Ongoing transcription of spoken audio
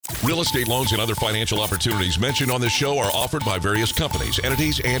Real estate loans and other financial opportunities mentioned on this show are offered by various companies,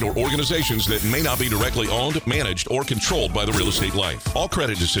 entities, and or organizations that may not be directly owned, managed, or controlled by the Real Estate Life. All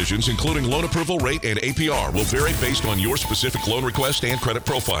credit decisions, including loan approval rate and APR, will vary based on your specific loan request and credit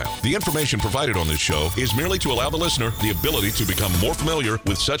profile. The information provided on this show is merely to allow the listener the ability to become more familiar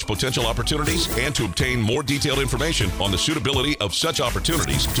with such potential opportunities and to obtain more detailed information on the suitability of such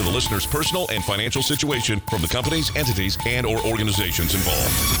opportunities to the listener's personal and financial situation from the companies, entities, and or organizations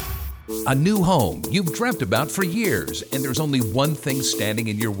involved. A new home you've dreamt about for years, and there's only one thing standing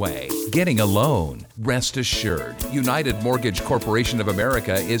in your way: getting a loan. Rest assured, United Mortgage Corporation of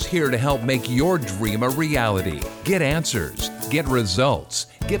America is here to help make your dream a reality. Get answers, get results,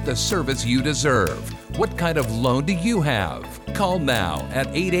 get the service you deserve. What kind of loan do you have? Call now at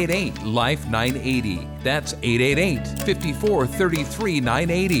 888-LIFE-980. That's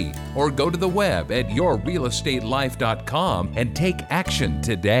 888-5433-980. Or go to the web at yourrealestatelife.com and take action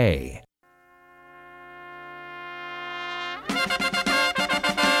today.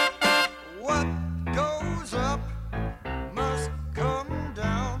 What goes up must come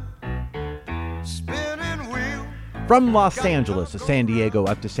down. Spinning wheel. From Los Angeles to San Diego,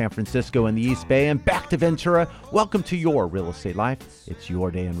 up to San Francisco and the East Bay, and back to Ventura, welcome to Your Real Estate Life. It's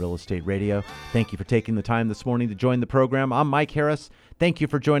your day in real estate radio. Thank you for taking the time this morning to join the program. I'm Mike Harris. Thank you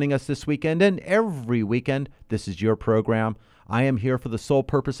for joining us this weekend and every weekend. This is your program. I am here for the sole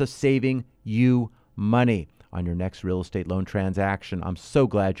purpose of saving you money on your next real estate loan transaction. I'm so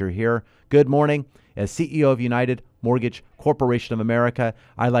glad you're here. Good morning. As CEO of United Mortgage Corporation of America,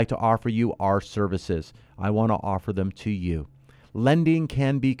 I'd like to offer you our services. I want to offer them to you. Lending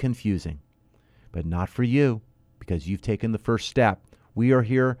can be confusing, but not for you, because you've taken the first step. We are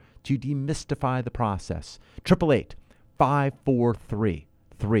here to demystify the process.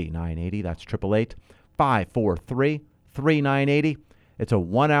 888-543-3980. That's 888-543-3980. It's a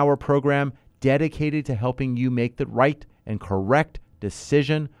 1-hour program dedicated to helping you make the right and correct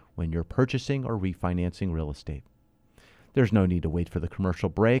decision when you're purchasing or refinancing real estate. There's no need to wait for the commercial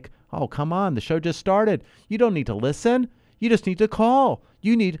break. Oh, come on. The show just started. You don't need to listen. You just need to call.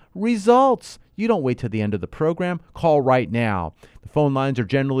 You need results. You don't wait till the end of the program. Call right now. The phone lines are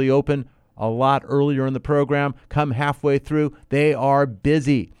generally open a lot earlier in the program. Come halfway through, they are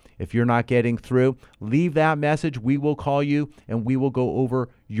busy. If you're not getting through, leave that message. We will call you and we will go over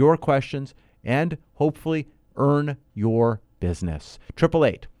your questions and hopefully earn your business.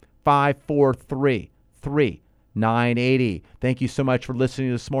 888-543-3980. Thank you so much for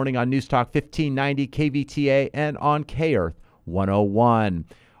listening this morning on News Talk 1590 KVTA and on K-Earth 101.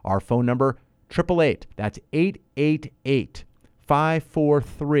 Our phone number, 888. That's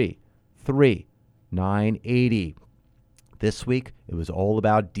 888-543-3980. This week, it was all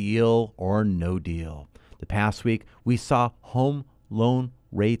about deal or no deal. The past week, we saw home loan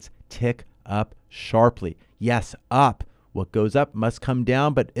rates tick up sharply. Yes, up. What goes up must come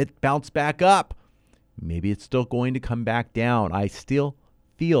down, but it bounced back up. Maybe it's still going to come back down. I still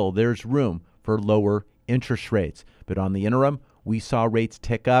feel there's room for lower interest rates. But on the interim, we saw rates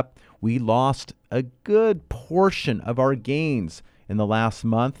tick up. We lost a good portion of our gains in the last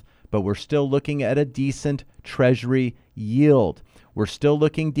month, but we're still looking at a decent Treasury yield. We're still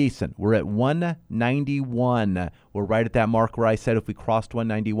looking decent. We're at 191. We're right at that mark where I said if we crossed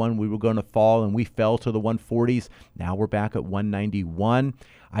 191, we were going to fall, and we fell to the 140s. Now we're back at 191.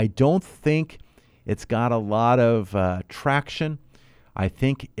 I don't think it's got a lot of traction. I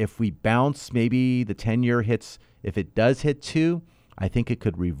think if we bounce, maybe the 10-year hits, if it does hit 2, I think it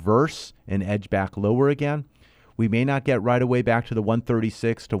could reverse and edge back lower again. We may not get right away back to the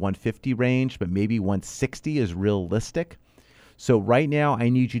 136 to 150 range, but maybe 160 is realistic. So right now, I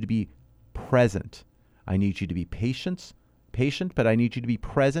need you to be present. I need you to be patient, but I need you to be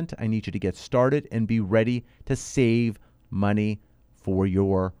present. I need you to get started and be ready to save money for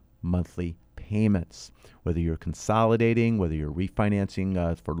your monthly payments. Whether you're consolidating, whether you're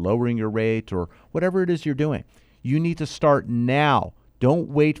refinancing for lowering your rate, or whatever it is you're doing, you need to start now. Don't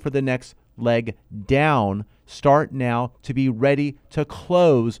wait for the next leg down. Start now to be ready to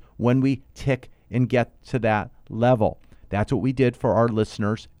close when we tick and get to that level. That's what we did for our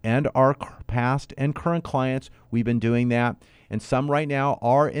listeners and our past and current clients. We've been doing that. And some right now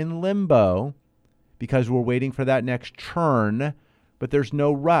are in limbo because we're waiting for that next churn, but there's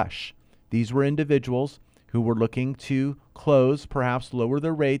no rush. These were individuals who were looking to close, perhaps lower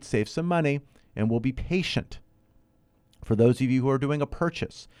their rates, save some money, and will be patient. For those of you who are doing a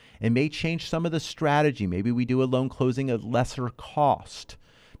purchase and may change some of the strategy, maybe we do a loan closing at lesser cost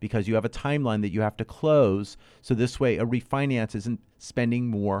because you have a timeline that you have to close. So this way a refinance isn't spending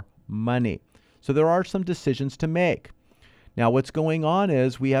more money. So there are some decisions to make. Now, what's going on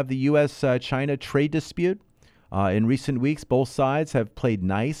is we have the U.S.-China trade dispute. In recent weeks, both sides have played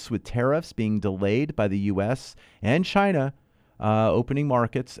nice with tariffs being delayed by the U.S. and China opening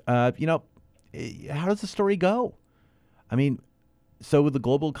markets. How does the story go? I mean, so with the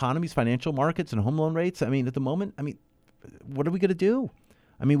global economies, financial markets, and home loan rates, at the moment, what are we going to do?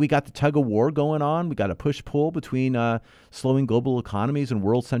 We got the tug of war going on. We got a push-pull between slowing global economies and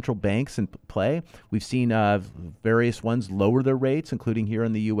world central banks in play. We've seen various ones lower their rates, including here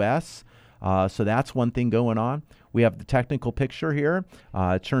in the U.S., so that's one thing going on. We have the technical picture here.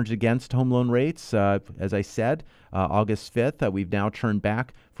 It turns against home loan rates. As I said, August 5th, we've now turned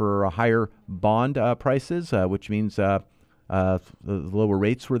back for higher bond prices, which means the lower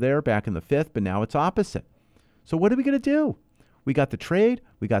rates were there back in the 5th, but now it's opposite. So what are we going to do? We got the trade,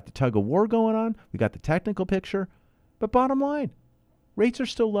 we got the tug of war going on, we got the technical picture, but bottom line, rates are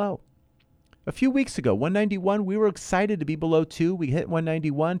still low. A few weeks ago, 191, we were excited to be below 2. We hit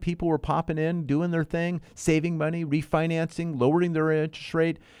 191. People were popping in, doing their thing, saving money, refinancing, lowering their interest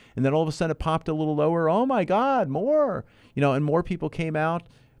rate. And then all of a sudden it popped a little lower. Oh my God, more. And more people came out.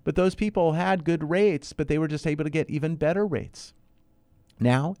 But those people had good rates, but they were just able to get even better rates.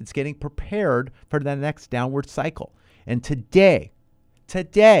 Now it's getting prepared for the next downward cycle. And today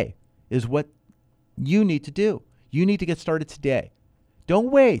is what you need to do. You need to get started today.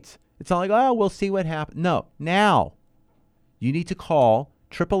 Don't wait. It's not like, we'll see what happens. No, now you need to call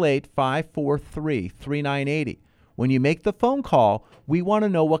 888-543-3980. When you make the phone call, we want to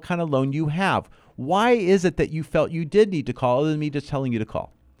know what kind of loan you have. Why is it that you felt you did need to call other than me just telling you to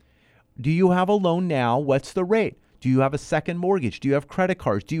call? Do you have a loan now? What's the rate? Do you have a second mortgage? Do you have credit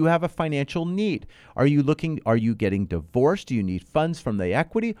cards? Do you have a financial need? Are you getting divorced? Do you need funds from the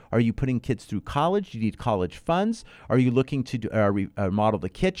equity? Are you putting kids through college? Do you need college funds? Are you looking to remodel the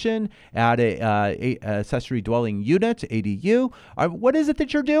kitchen, add a accessory dwelling unit, ADU? What is it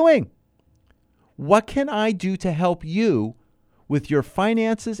that you're doing? What can I do to help you with your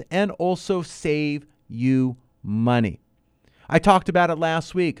finances and also save you money? I talked about it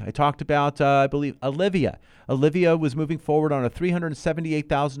last week. I talked about, I believe, Olivia. Olivia was moving forward on a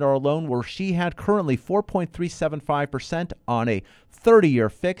 $378,000 loan where she had currently 4.375% on a 30-year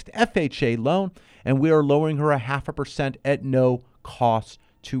fixed FHA loan, and we are lowering her 0.5% at no cost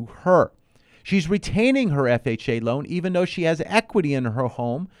to her. She's retaining her FHA loan even though she has equity in her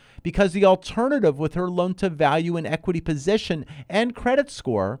home because the alternative with her loan to value and equity position and credit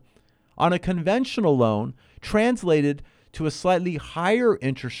score on a conventional loan translated to a slightly higher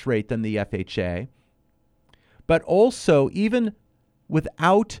interest rate than the FHA, but also even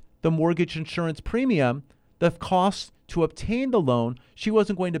without the mortgage insurance premium, the cost to obtain the loan, she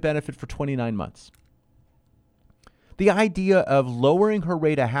wasn't going to benefit for 29 months. The idea of lowering her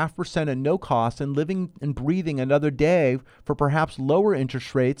rate 0.5% at no cost and living and breathing another day for perhaps lower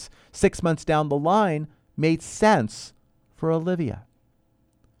interest rates 6 months down the line made sense for Olivia.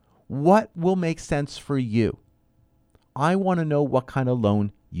 What will make sense for you? I want to know what kind of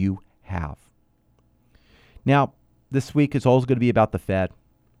loan you have. Now, this week is always going to be about the Fed.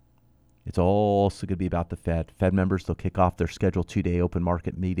 It's also going to be about the Fed. Fed members, they'll kick off their scheduled 2-day open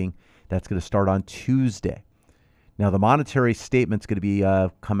market meeting. That's going to start on Tuesday. Now, the monetary statement's going to be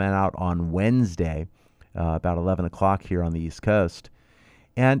coming out on Wednesday, about 11 o'clock here on the East Coast.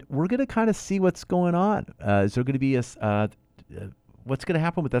 And we're going to kind of see what's going on. Is there going to be what's going to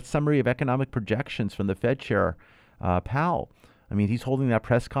happen with that summary of economic projections from the Fed chair, Powell? He's holding that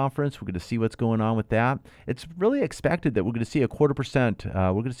press conference. We're going to see what's going on with that. It's really expected that we're going to see a 0.25%.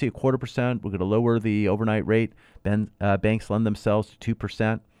 We're going to see a 0.25%. We're going to lower the overnight rate. Banks lend themselves to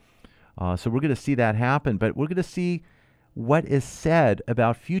 2%. So we're going to see that happen. But we're going to see what is said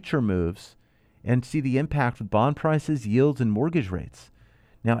about future moves and see the impact with bond prices, yields, and mortgage rates.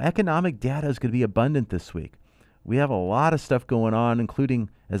 Now, economic data is going to be abundant this week. We have a lot of stuff going on, including,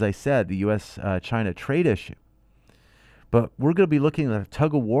 as I said, the U.S.-China trade issue. But we're going to be looking at a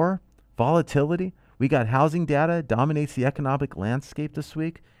tug of war, volatility. We got housing data dominates the economic landscape this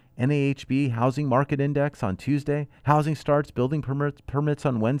week. NAHB Housing Market Index on Tuesday. Housing starts, building permits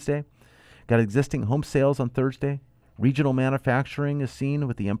on Wednesday. Got existing home sales on Thursday. Regional manufacturing is seen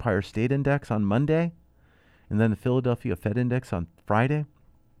with the Empire State Index on Monday. And then the Philadelphia Fed Index on Friday.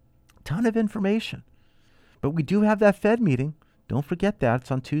 Ton of information. But we do have that Fed meeting. Don't forget that.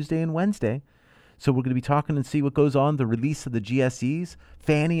 It's on Tuesday and Wednesday. So we're going to be talking and see what goes on, the release of the GSEs.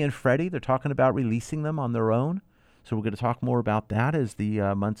 Fannie and Freddie, they're talking about releasing them on their own. So we're going to talk more about that as the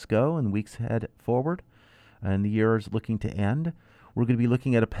months go and weeks head forward and the year is looking to end. We're going to be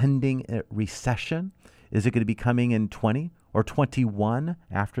looking at a pending recession. Is it going to be coming in 20 or 21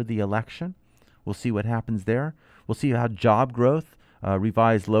 after the election? We'll see what happens there. We'll see how job growth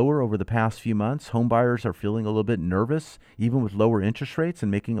revised lower over the past few months. Home buyers are feeling a little bit nervous, even with lower interest rates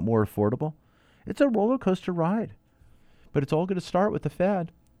and making it more affordable. It's a roller coaster ride, but it's all going to start with the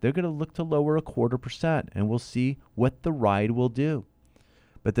Fed. They're going to look to lower 0.25%, and we'll see what the ride will do.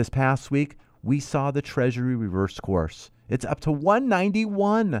 But this past week, we saw the Treasury reverse course. It's up to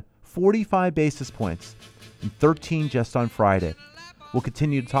 191, 45 basis points, and 13 just on Friday. We'll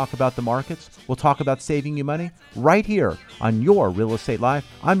continue to talk about the markets. We'll talk about saving you money right here on Your Real Estate Life.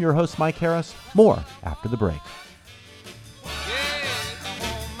 I'm your host, Mike Harris. More after the break.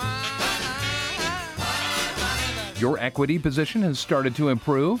 Your equity position has started to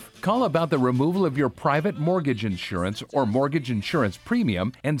improve? Call about the removal of your private mortgage insurance or mortgage insurance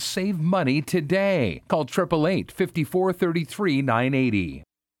premium and save money today. Call 888-5433-980.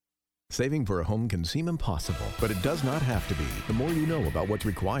 Saving for a home can seem impossible, but it does not have to be. The more you know about what's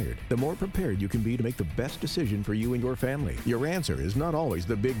required, the more prepared you can be to make the best decision for you and your family. Your answer is not always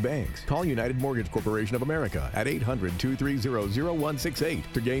the big banks. Call United Mortgage Corporation of America at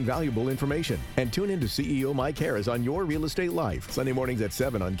 800-230-0168 to gain valuable information. And tune in to CEO Mike Harris on Your Real Estate Life, Sunday mornings at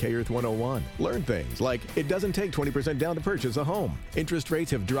 7 on K-Earth 101. Learn things like it doesn't take 20% down to purchase a home. Interest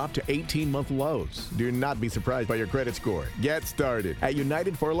rates have dropped to 18-month lows. Do not be surprised by your credit score. Get started at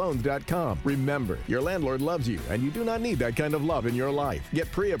UnitedForLoans.com. Remember, your landlord loves you, and you do not need that kind of love in your life.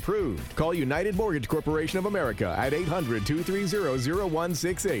 Get pre-approved. Call United Mortgage Corporation of America at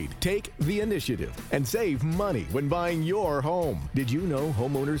 800-230-0168. Take the initiative and save money when buying your home. Did you know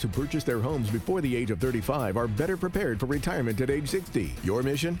homeowners who purchase their homes before the age of 35 are better prepared for retirement at age 60? Your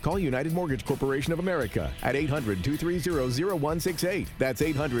mission? Call United Mortgage Corporation of America at 800-230-0168. That's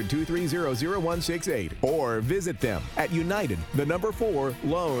 800-230-0168. Or visit them at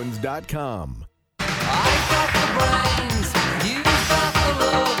United4Loans.com. I got the brains, you got the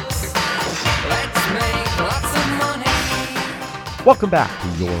looks. Let's make lots of money. Welcome back to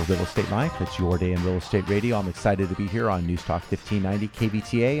Your Real Estate Life. It's your day in real estate radio. I'm excited to be here on News Talk 1590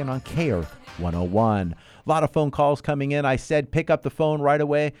 KBTA and on K-Earth 101. A lot of phone calls coming in. I said pick up the phone right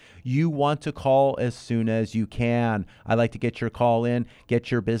away. You want to call as soon as you can. I like to get your call in, get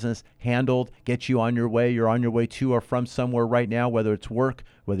your business handled, get you on your way. You're on your way to or from somewhere right now, whether it's work,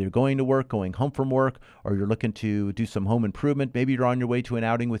 whether you're going to work, going home from work, or you're looking to do some home improvement. Maybe you're on your way to an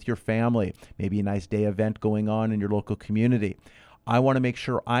outing with your family, maybe a nice day event going on in your local community. I want to make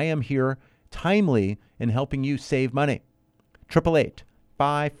sure I am here timely in helping you save money.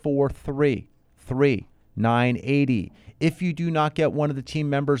 888-543-3980. If you do not get one of the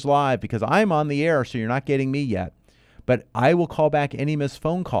team members live, because I'm on the air, so you're not getting me yet, but I will call back any missed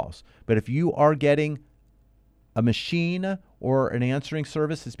phone calls. But if you are getting a machine or an answering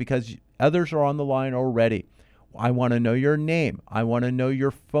service, it's because others are on the line already. I want to know your name. I want to know your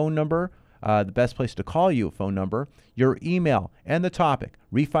phone number, the best place to call you, phone number, your email, and the topic.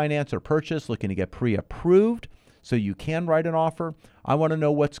 Refinance or purchase, looking to get pre-approved so you can write an offer. I want to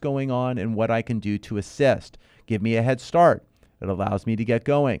know what's going on and what I can do to assist. Give me a head start. It allows me to get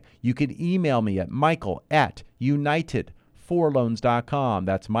going. You can email me at michael@united4loans.com.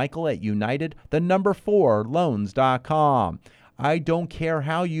 That's Michael at United, the number 4loans.com. I don't care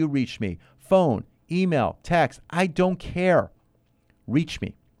how you reach me. Phone, email, text. I don't care. Reach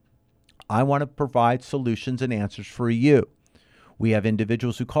me. I want to provide solutions and answers for you. We have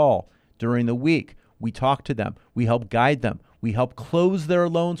individuals who call during the week. We talk to them. We help guide them. We help close their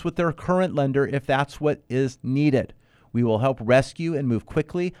loans with their current lender if that's what is needed. We will help rescue and move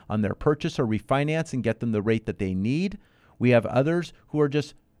quickly on their purchase or refinance and get them the rate that they need. We have others who are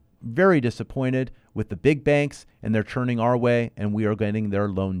just very disappointed with the big banks, and they're turning our way, and we are getting their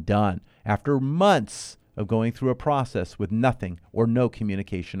loan done after months of going through a process with nothing or no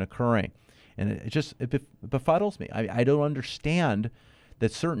communication occurring. And it befuddles me. I don't understand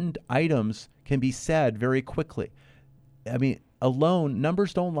that certain items can be said very quickly. I mean, a loan,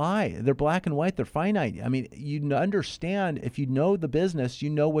 numbers don't lie. They're black and white. They're finite. I mean, you understand, if you know the business, you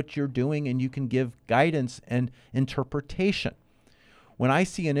know what you're doing, and you can give guidance and interpretation. When I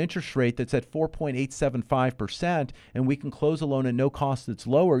see an interest rate that's at 4.875% and we can close a loan at no cost that's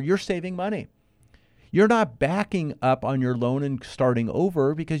lower, you're saving money. You're not backing up on your loan and starting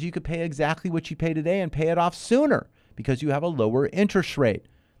over, because you could pay exactly what you pay today and pay it off sooner because you have a lower interest rate.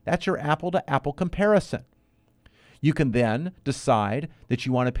 That's your apple-to-apple comparison. You can then decide that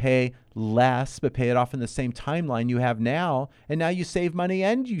you want to pay less but pay it off in the same timeline you have now, and now you save money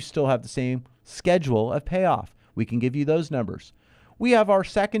and you still have the same schedule of payoff. We can give you those numbers. We have our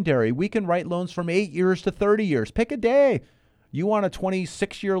secondary. We can write loans from 8 years to 30 years. Pick a day. You want a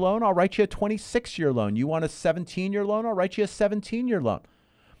 26-year loan? I'll write you a 26-year loan. You want a 17-year loan? I'll write you a 17-year loan.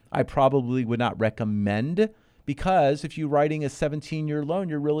 I probably would not recommend, because if you're writing a 17-year loan,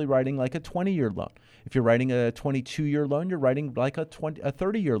 you're really writing like a 20-year loan. If you're writing a 22-year loan, you're writing like a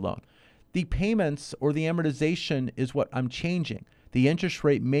 30-year loan. The payments or the amortization is what I'm changing. The interest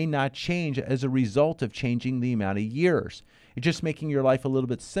rate may not change as a result of changing the amount of years. It's just making your life a little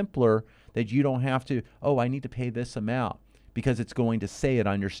bit simpler, that you don't have to, I need to pay this amount because it's going to say it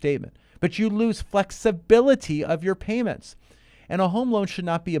on your statement. But you lose flexibility of your payments. And a home loan should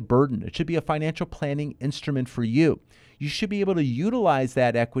not be a burden. It should be a financial planning instrument for you. You should be able to utilize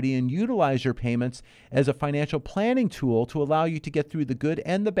that equity and utilize your payments as a financial planning tool to allow you to get through the good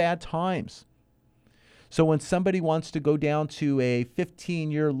and the bad times. So when somebody wants to go down to a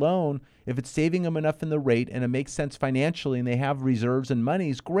 15-year loan, if it's saving them enough in the rate and it makes sense financially and they have reserves and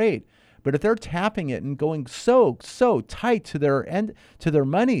monies, great. But if they're tapping it and going so tight to their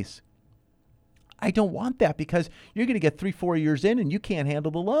monies, I don't want that, because you're going to get 3-4 years in and you can't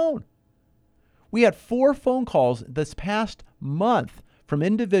handle the loan. We had 4 phone calls this past month from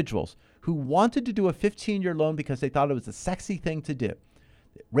individuals who wanted to do a 15-year loan because they thought it was a sexy thing to do.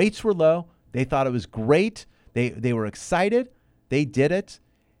 Rates were low. They thought it was great. They were excited. They did it,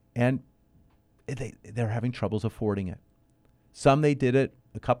 and they're having troubles affording it. Some they did it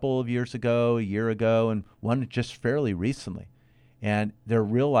a couple of years ago, a year ago, and one just fairly recently. And they're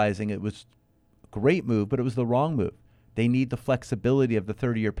realizing it was great move, but it was the wrong move. They need the flexibility of the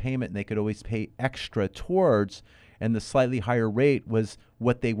 30-year payment, and they could always pay extra towards, and the slightly higher rate was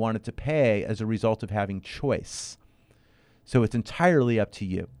what they wanted to pay as a result of having choice. So it's entirely up to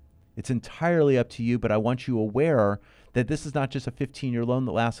you. It's entirely up to you, but I want you aware that this is not just a 15-year loan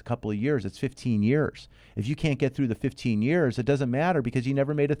that lasts a couple of years. It's 15 years. If you can't get through the 15 years, it doesn't matter, because you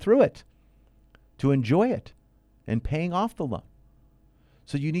never made it through it to enjoy it and paying off the loan.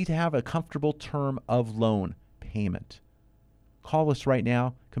 So you need to have a comfortable term of loan payment. Call us right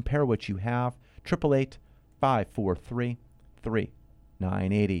now. Compare what you have.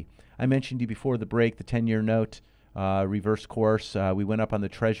 888-543-3980. I mentioned to you before the break, the 10-year note, reverse course. We went up on the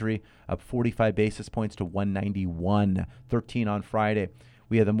Treasury, up 45 basis points to 191, 13 on Friday.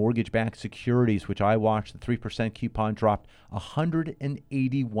 We had the mortgage-backed securities, which I watched. The 3% coupon dropped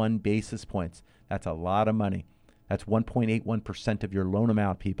 181 basis points. That's a lot of money. That's 1.81% of your loan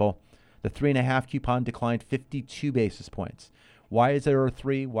amount, people. The 3.5 coupon declined 52 basis points. Why is there a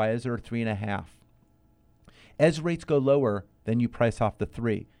 3? Why is there a 3.5? As rates go lower, then you price off the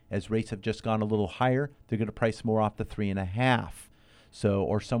 3. As rates have just gone a little higher, they're going to price more off the 3.5. So,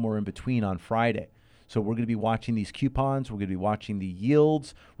 or somewhere in between on Friday. So we're going to be watching these coupons. We're going to be watching the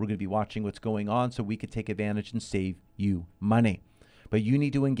yields. We're going to be watching what's going on so we can take advantage and save you money. But you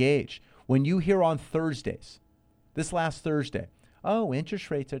need to engage. When you hear on Thursdays, this last Thursday,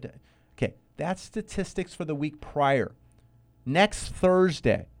 interest rates are okay, that's statistics for the week prior. Next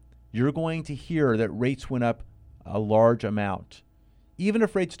Thursday, you're going to hear that rates went up a large amount. Even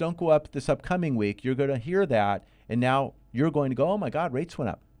if rates don't go up this upcoming week, you're going to hear that, and now you're going to go, oh my God, rates went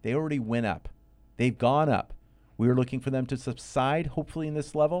up. They already went up. They've gone up. We're looking for them to subside, hopefully in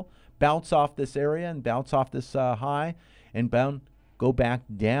this level, bounce off this area and bounce off this high, and go back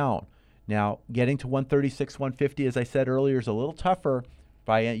down. Now, getting to 136, 150, as I said earlier, is a little tougher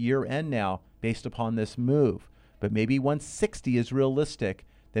by year end now based upon this move. But maybe 160 is realistic.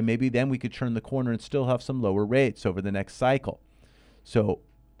 Then we could turn the corner and still have some lower rates over the next cycle. So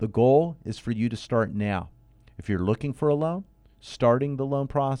the goal is for you to start now. If you're looking for a loan, starting the loan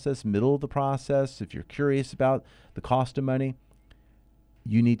process, middle of the process, if you're curious about the cost of money,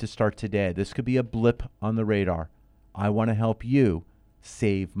 you need to start today. This could be a blip on the radar. I want to help you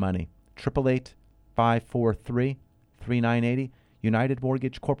save money. 888-543-3980. United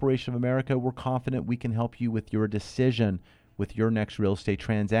Mortgage Corporation of America, we're confident we can help you with your decision with your next real estate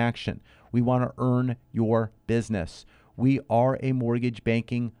transaction. We want to earn your business. We are a mortgage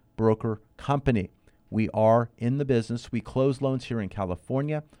banking broker company. We are in the business. We close loans here in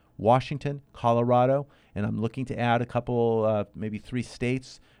California, Washington, Colorado, and I'm looking to add a couple, maybe 3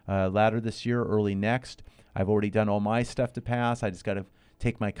 states later this year, early next. I've already done all my stuff to pass. I just got to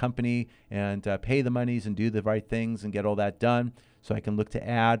take my company and pay the monies and do the right things and get all that done so I can look to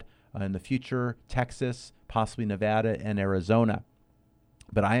add in the future Texas, possibly Nevada, and Arizona.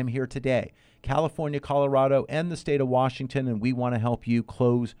 But I am here today, California, Colorado, and the state of Washington, and we want to help you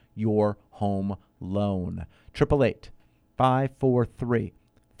close your home loan.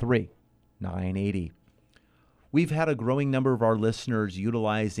 888-543-3980. We've had a growing number of our listeners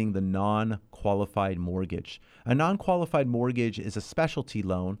utilizing the non-qualified mortgage. A non-qualified mortgage is a specialty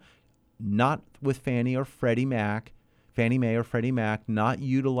loan, not with Fannie Mae or Freddie Mac, not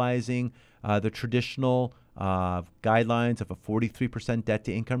utilizing the traditional guidelines of a 43% debt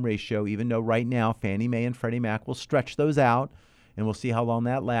to income ratio, even though right now Fannie Mae and Freddie Mac will stretch those out, and we'll see how long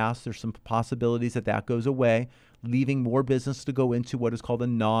that lasts. There's some possibilities that that goes away, leaving more business to go into what is called a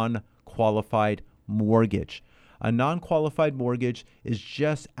non-qualified mortgage. A non-qualified mortgage is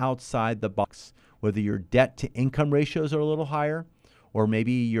just outside the box. Whether your debt to income ratios are a little higher, or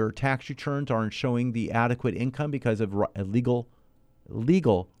maybe your tax returns aren't showing the adequate income because of legal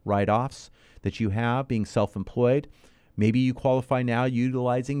write-offs that you have being self-employed. Maybe you qualify now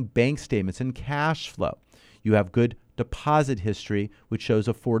utilizing bank statements and cash flow. You have good deposit history, which shows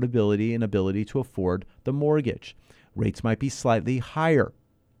affordability and ability to afford the mortgage. Rates might be slightly higher,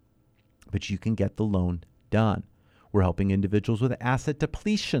 but you can get the loan done. We're helping individuals with asset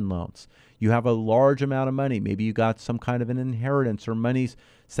depletion loans. You have a large amount of money. Maybe you got some kind of an inheritance or monies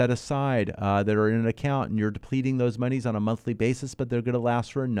set aside that are in an account, and you're depleting those monies on a monthly basis, but they're going to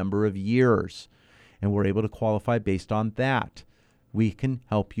last for a number of years. And we're able to qualify based on that. We can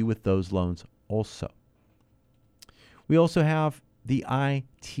help you with those loans also. We also have the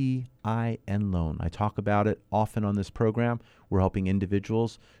ITIN loan. I talk about it often on this program. We're helping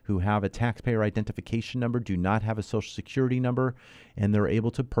individuals who have a taxpayer identification number, do not have a social security number, and they're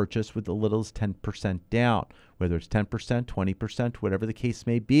able to purchase with as little as 10% down, whether it's 10%, 20%, whatever the case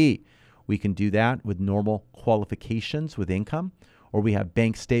may be. We can do that with normal qualifications with income, or we have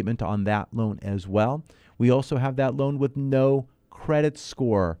bank statement on that loan as well. We also have that loan with no credit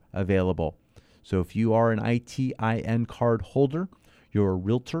score available. So if you are an ITIN card holder, you're a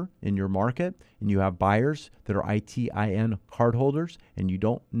realtor in your market, and you have buyers that are ITIN card holders, and you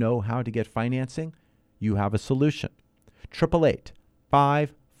don't know how to get financing, you have a solution.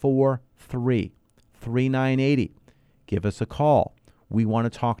 888-543-3980. Give us a call. We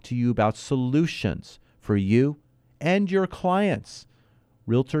want to talk to you about solutions for you and your clients.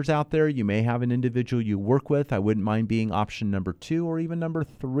 Realtors out there, you may have an individual you work with. I wouldn't mind being option number 2 or even number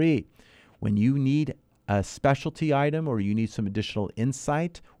 3. When you need a specialty item, or you need some additional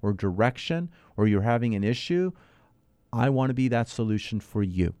insight or direction, or you're having an issue, I want to be that solution for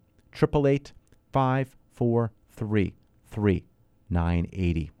you.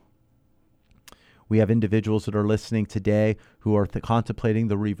 888-543-3980. We have individuals that are listening today who are contemplating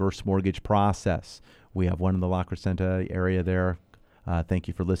the reverse mortgage process. We have one in the La Crescenta area there. Thank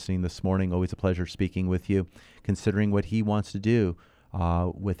you for listening this morning. Always a pleasure speaking with you. Considering what he wants to do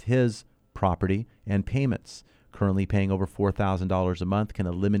with his property and payments. Currently paying over $4,000 a month, can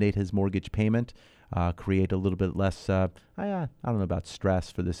eliminate his mortgage payment, create a little bit less, I don't know about stress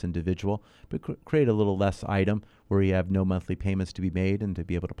for this individual, but create a little less item where you have no monthly payments to be made and to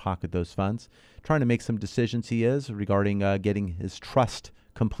be able to pocket those funds. Trying to make some decisions he is regarding getting his trust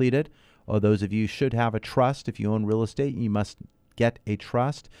completed. Those of you should have a trust. If you own real estate, you must get a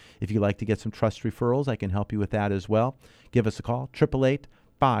trust. If you'd like to get some trust referrals, I can help you with that as well. Give us a call,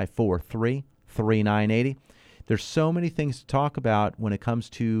 888-543-3980. There's so many things to talk about when it comes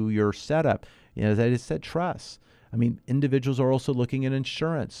to your setup. As I just said, trust. I mean, individuals are also looking at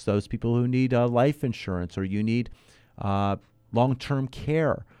insurance. Those people who need life insurance, or you need long-term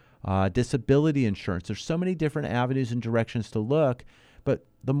care, disability insurance. There's so many different avenues and directions to look, but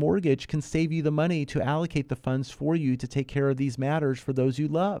the mortgage can save you the money to allocate the funds for you to take care of these matters for those you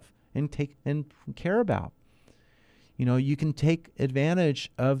love and care about. You know, you can take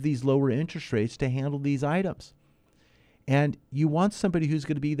advantage of these lower interest rates to handle these items. And you want somebody who's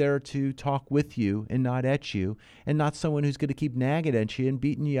going to be there to talk with you and not at you, and not someone who's going to keep nagging at you and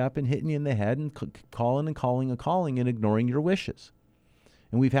beating you up and hitting you in the head and calling and ignoring your wishes.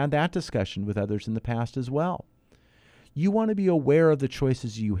 And we've had that discussion with others in the past as well. You want to be aware of the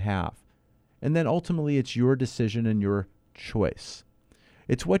choices you have. And then ultimately it's your decision and your choice.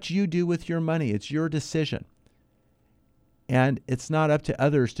 It's what you do with your money. It's your decision. And it's not up to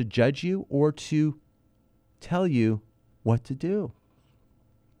others to judge you or to tell you what to do.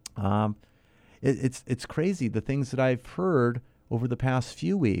 It's crazy, the things that I've heard over the past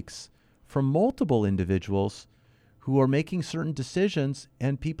few weeks from multiple individuals who are making certain decisions,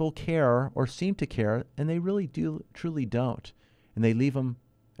 and people care or seem to care, and they really do truly don't. And they leave them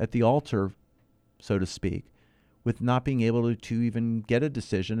at the altar, so to speak, with not being able to even get a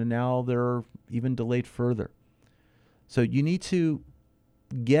decision, and now they're even delayed further. So you need to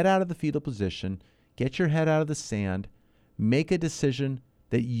get out of the fetal position, get your head out of the sand, make a decision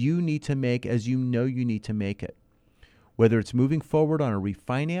that you need to make as you know you need to make it. Whether it's moving forward on a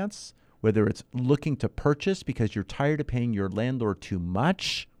refinance, whether it's looking to purchase because you're tired of paying your landlord too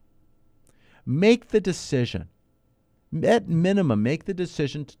much, make the decision. At minimum, make the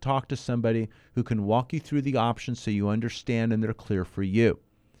decision to talk to somebody who can walk you through the options so you understand and they're clear for you.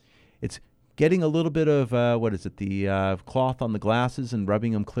 It's getting a little bit of, the cloth on the glasses and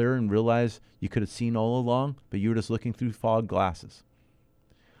rubbing them clear and realize you could have seen all along, but you were just looking through fog glasses.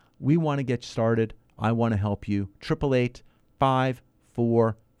 We want to get started. I want to help you.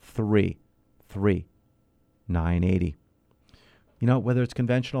 888-543-3980. You know, whether it's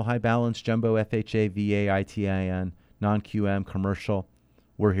conventional, high balance, jumbo, FHA, VA, ITIN, non-QM, commercial,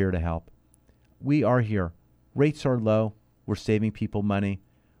 we're here to help. We are here. Rates are low. We're saving people money.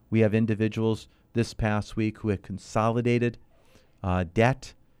 We have individuals this past week who have consolidated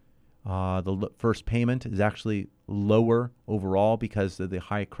debt. The first payment is actually lower overall because of the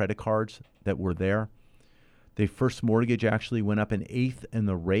high credit cards that were there. The first mortgage actually went up an eighth in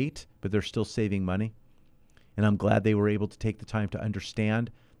the rate, but they're still saving money. And I'm glad they were able to take the time to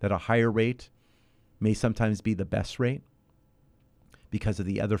understand that a higher rate may sometimes be the best rate because of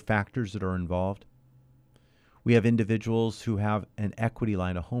the other factors that are involved. We have individuals who have an equity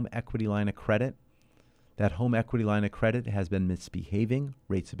line, a home equity line of credit. That home equity line of credit has been misbehaving.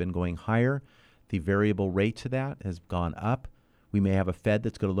 Rates have been going higher. The variable rate to that has gone up. We may have a Fed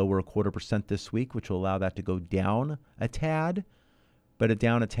that's going to lower 0.25% this week, which will allow that to go down a tad. But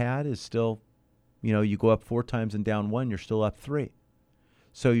down a tad is still, you go up 4 times and down 1, you're still up 3.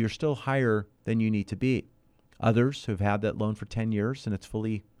 So you're still higher than you need to be. Others who've had that loan for 10 years and it's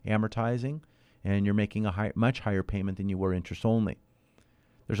fully amortizing, and you're making a much higher payment than you were interest only.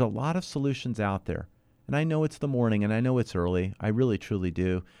 There's a lot of solutions out there. And I know it's the morning and I know it's early. I really, truly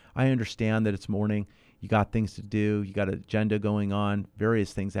do. I understand that it's morning. You got things to do. You got an agenda going on,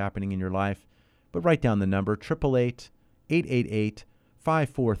 various things happening in your life. But write down the number,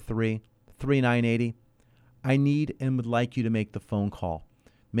 888-888-543-3980. I need and would like you to make the phone call.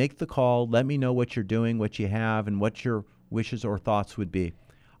 Make the call. Let me know what you're doing, what you have, and what your wishes or thoughts would be.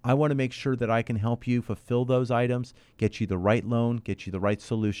 I want to make sure that I can help you fulfill those items, get you the right loan, get you the right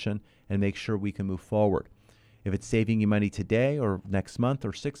solution, and make sure we can move forward. If it's saving you money today or next month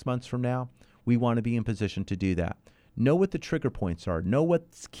or 6 months from now, we want to be in position to do that. Know what the trigger points are. Know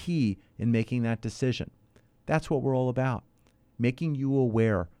what's key in making that decision. That's what we're all about. Making you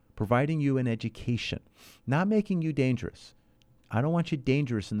aware, providing you an education, not making you dangerous. I don't want you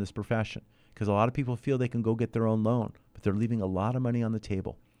dangerous in this profession because a lot of people feel they can go get their own loan, but they're leaving a lot of money on the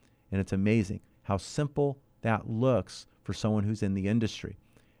table. And it's amazing how simple that looks for someone who's in the industry.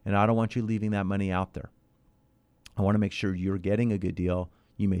 And I don't want you leaving that money out there. I want to make sure you're getting a good deal.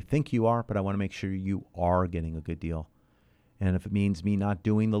 You may think you are, but I want to make sure you are getting a good deal. And if it means me not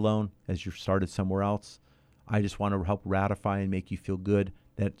doing the loan as you started somewhere else, I just want to help ratify and make you feel good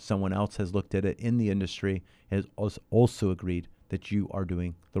that someone else has looked at it in the industry and has also agreed that you are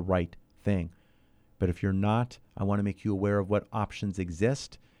doing the right thing. But if you're not, I want to make you aware of what options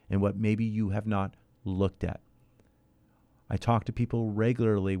exist and what maybe you have not looked at. I talk to people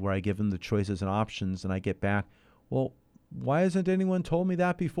regularly where I give them the choices and options and I get back, well, why hasn't anyone told me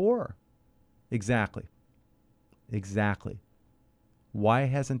that before? Exactly. Why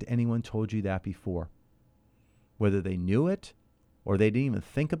hasn't anyone told you that before? Whether they knew it or they didn't even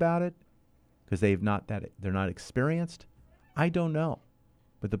think about it because they're not experienced, I don't know.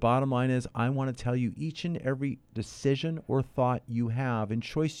 But the bottom line is I want to tell you each and every decision or thought you have and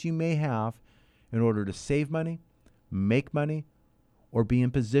choice you may have in order to save money, make money, or be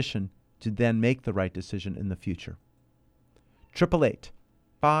in position to then make the right decision in the future.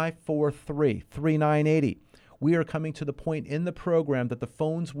 888-543-3980. We are coming to the point in the program that the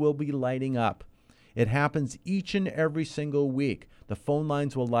phones will be lighting up. It happens each and every single week. The phone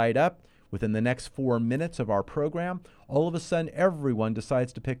lines will light up. Within the next 4 minutes of our program, all of a sudden, everyone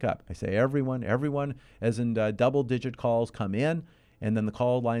decides to pick up. I say everyone as in double-digit calls come in, and then the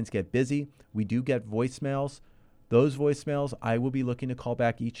call lines get busy. We do get voicemails. Those voicemails, I will be looking to call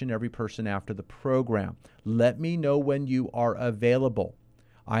back each and every person after the program. Let me know when you are available.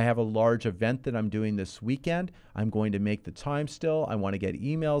 I have a large event that I'm doing this weekend. I'm going to make the time still. I want to get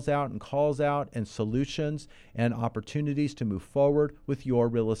emails out and calls out and solutions and opportunities to move forward with your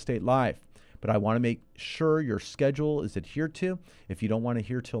real estate life. But I want to make sure your schedule is adhered to. If you don't want to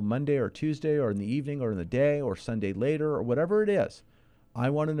hear till Monday or Tuesday or in the evening or in the day or Sunday later or whatever it is,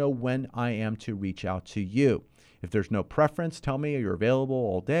 I want to know when I am to reach out to you. If there's no preference, tell me you're available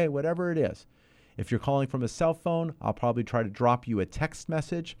all day, whatever it is. If you're calling from a cell phone, I'll probably try to drop you a text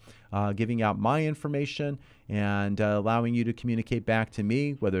message, giving out my information and allowing you to communicate back to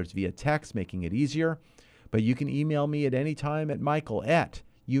me, whether it's via text, making it easier. But you can email me at any time at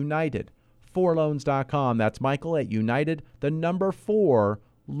Michael@United4Loans.com. That's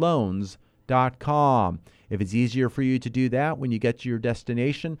Michael@United4Loans.com. If it's easier for you to do that when you get to your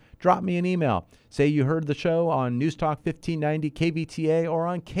destination, drop me an email. Say you heard the show on News Talk 1590 KVTA or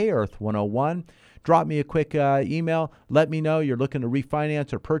on K-Earth 101. Drop me a quick email. Let me know you're looking to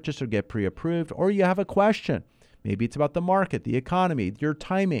refinance or purchase or get pre-approved, or you have a question. Maybe it's about the market, the economy, your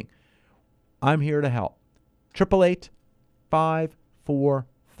timing. I'm here to help.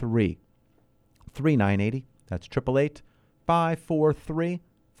 888-543-3980. That's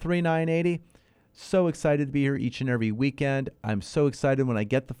 888-543-3980. So excited to be here each and every weekend. I'm so excited when I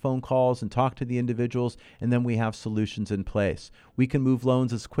get the phone calls and talk to the individuals, and then we have solutions in place. We can move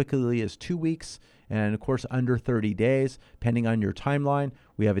loans as quickly as 2 weeks and, of course, under 30 days, depending on your timeline.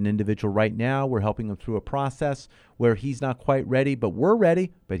 We have an individual right now. We're helping him through a process where he's not quite ready, but we're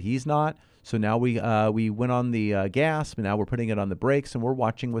ready, but he's not. So now we went on the gas, but now we're putting it on the brakes, and we're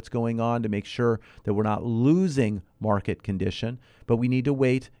watching what's going on to make sure that we're not losing market condition. But we need to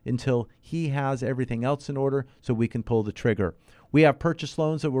wait until he has everything else in order so we can pull the trigger. We have purchase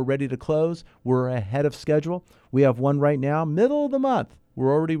loans that we're ready to close. We're ahead of schedule. We have one right now, middle of the month.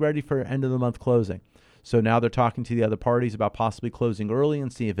 We're already ready for end of the month closing. So now they're talking to the other parties about possibly closing early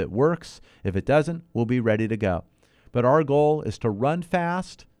and see if it works. If it doesn't, we'll be ready to go. But our goal is to run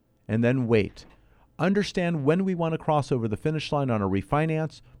fast and then wait. Understand when we want to cross over the finish line on a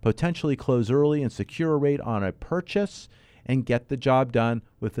refinance, potentially close early and secure a rate on a purchase, and get the job done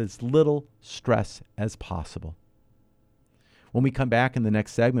with as little stress as possible. When we come back in the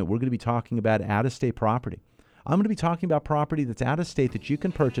next segment, we're going to be talking about out-of-state property. I'm going to be talking about property that's out of state that you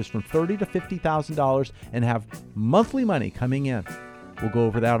can purchase from $30,000 to $50,000 and have monthly money coming in. We'll go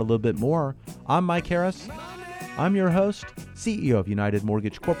over that a little bit more. I'm Mike Harris. I'm your host, CEO of United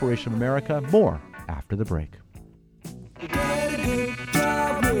Mortgage Corporation of America. More after the break.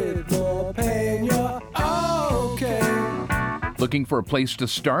 Looking for a place to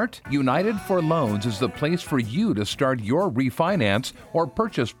start? United for Loans is the place for you to start your refinance or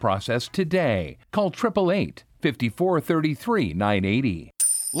purchase process today. Call 888-5433-980.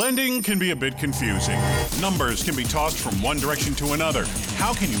 Lending can be a bit confusing. Numbers can be tossed from one direction to another.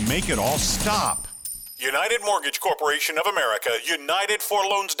 How can you make it all stop? United Mortgage Corporation of America,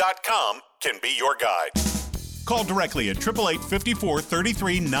 UnitedForLoans.com can be your guide. Call directly at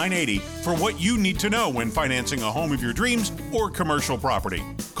 888-5433-980 for what you need to know when financing a home of your dreams or commercial property.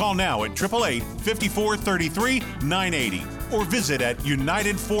 Call now at 888-5433-980 or visit at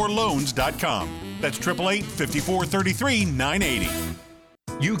UnitedForLoans.com. That's 888-5433-980.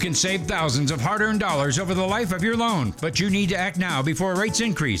 You can save thousands of hard-earned dollars over the life of your loan, but you need to act now before rates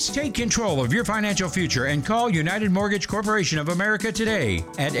increase. Take control of your financial future and call United Mortgage Corporation of America today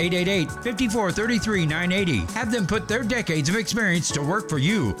at 888-5433-980. Have them put their decades of experience to work for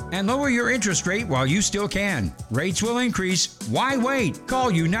you and lower your interest rate while you still can. Rates will increase. Why wait?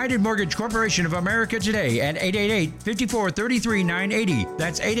 Call United Mortgage Corporation of America today at 888-5433-980.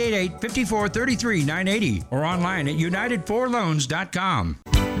 That's 888-5433-980 or online at UnitedForLoans.com.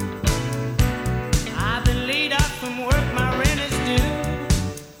 I've been laid out from work, my rent is due.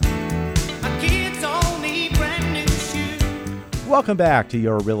 My kids all need brand new shoes. Welcome back to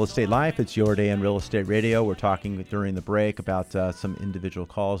Your Real Estate Life. It's Your Day in Real Estate Radio. We're talking during the break about some individual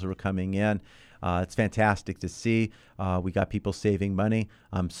calls that are coming in. It's fantastic to see. We got people saving money.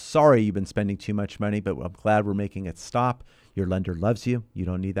 I'm sorry you've been spending too much money, but I'm glad we're making it stop. Your lender loves you. You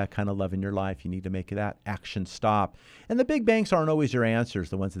don't need that kind of love in your life. You need to make that action stop. And the big banks aren't always your answers,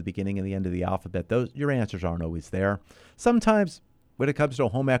 the ones at the beginning and the end of the alphabet. Your answers aren't always there. Sometimes when it comes to a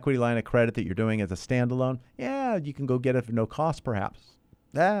home equity line of credit that you're doing as a standalone, yeah, you can go get it for no cost perhaps.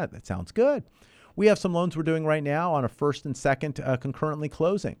 That sounds good. We have some loans we're doing right now on a first and second concurrently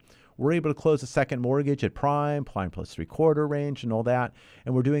closing. We're able to close a second mortgage at prime plus 3/4 range and all that,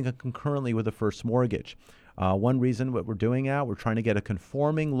 and we're doing it concurrently with the first mortgage. One reason what we're doing now, we're trying to get a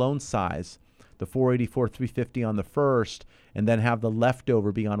conforming loan size, the 484-350 on the first, and then have the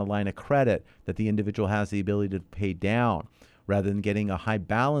leftover be on a line of credit that the individual has the ability to pay down, rather than getting a high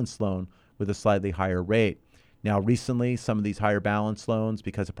balance loan with a slightly higher rate. Now, recently, some of these higher balance loans,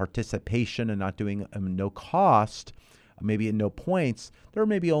 because of participation and not doing no cost, maybe at no points, they're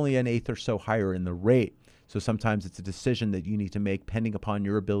maybe only an eighth or so higher in the rate. So sometimes it's a decision that you need to make pending upon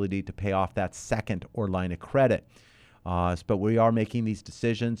your ability to pay off that second or line of credit. But we are making these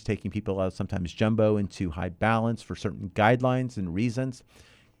decisions, taking people out sometimes jumbo into high balance for certain guidelines and reasons.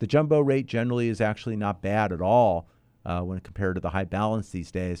 The jumbo rate generally is actually not bad at all when compared to the high balance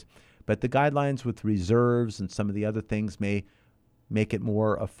these days. But the guidelines with reserves and some of the other things may make it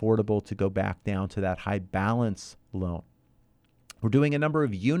more affordable to go back down to that high balance loan. We're doing a number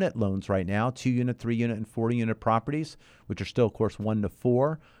of unit loans right now, 2-unit, 3-unit, and 4-unit properties, which are still, of course, 1 to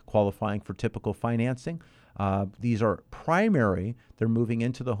 4, qualifying for typical financing. These are primary. They're moving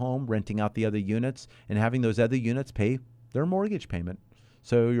into the home, renting out the other units, and having those other units pay their mortgage payment.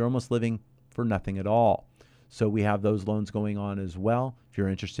 So you're almost living for nothing at all. So we have those loans going on as well. If you're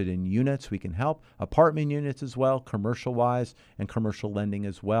interested in units, we can help. Apartment units as well, commercial-wise, and commercial lending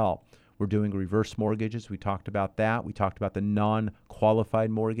as well. We're doing reverse mortgages. We talked about that. We talked about the non-qualified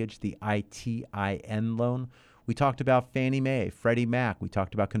mortgage, the ITIN loan. We talked about Fannie Mae, Freddie Mac. We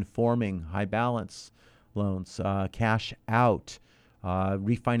talked about conforming, high balance loans, cash out,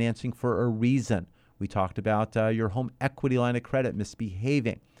 refinancing for a reason. We talked about your home equity line of credit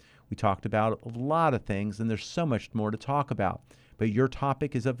misbehaving. We talked about a lot of things, and there's so much more to talk about. But your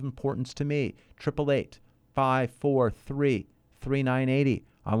topic is of importance to me. 888-543-3980.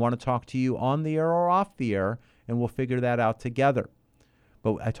 I want to talk to you on the air or off the air, and we'll figure that out together.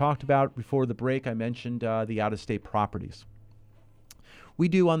 But I talked about before the break, I mentioned the out-of-state properties. We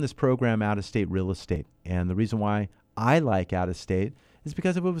do on this program out-of-state real estate. And the reason why I like out-of-state is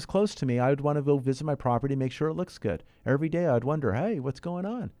because if it was close to me, I would want to go visit my property, make sure it looks good. Every day I'd wonder, hey, what's going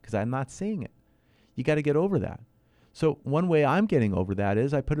on? Because I'm not seeing it. You got to get over that. So one way I'm getting over that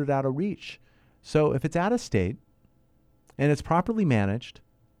is I put it out of reach. So if it's out-of-state and it's properly managed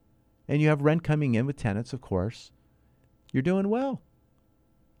and you have rent coming in with tenants, of course, you're doing well.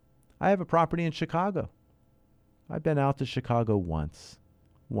 I have a property in Chicago. I've been out to Chicago once.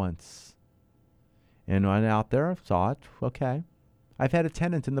 And when out there, I saw it, okay. I've had a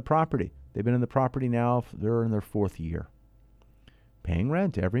tenant in the property. They've been in the property now, they're in their 4th year. Paying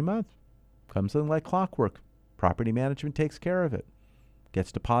rent every month. Comes in like clockwork. Property management takes care of it.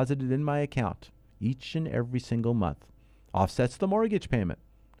 Gets deposited in my account each and every single month. Offsets the mortgage payment.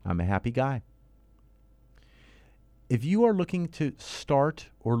 I'm a happy guy. If you are looking to start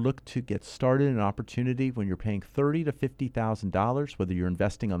or look to get started in an opportunity when you're paying $30,000 to $50,000, whether you're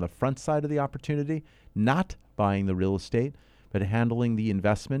investing on the front side of the opportunity, not buying the real estate, but handling the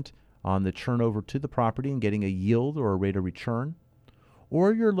investment on the turnover to the property and getting a yield or a rate of return,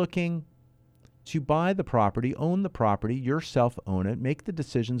 or you're looking to buy the property, own the property, yourself own it, make the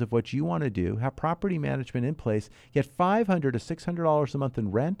decisions of what you want to do, have property management in place, get $500 to $600 a month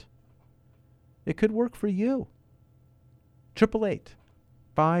in rent, it could work for you.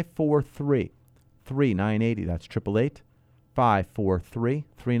 888-543-3980. That's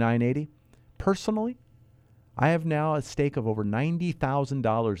 888-543-3980. Personally, I have now a stake of over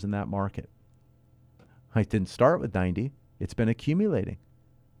 $90,000 in that market. I didn't start with 90. It's been accumulating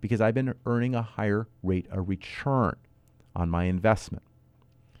because I've been earning a higher rate of return on my investment.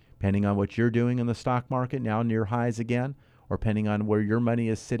 Depending on what you're doing in the stock market, now near highs again, or depending on where your money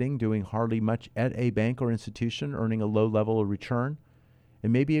is sitting, doing hardly much at a bank or institution, earning a low level of return, it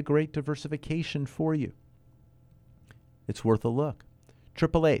may be a great diversification for you. It's worth a look.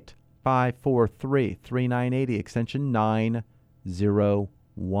 888-543-3980, extension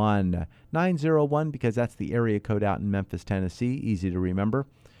 901. 901 because that's the area code out in Memphis, Tennessee. Easy to remember.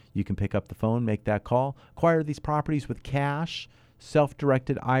 You can pick up the phone, make that call, acquire these properties with cash,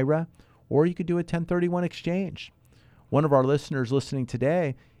 self-directed IRA, or you could do a 1031 exchange. One of our listeners listening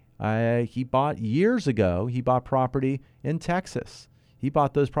today, he bought years ago, he bought property in Texas. He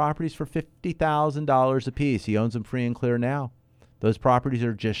bought those properties for $50,000 a piece. He owns them free and clear now. Those properties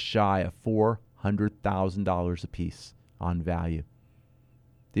are just shy of $400,000 a piece on value.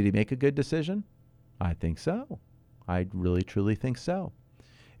 Did he make a good decision? I think so. I really, truly think so.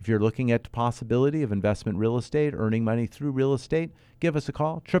 If you're looking at the possibility of investment real estate, earning money through real estate, give us a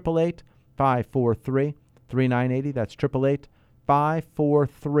call, 888-543-3980. That's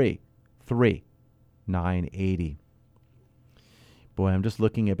 888-543-3980. Boy, I'm just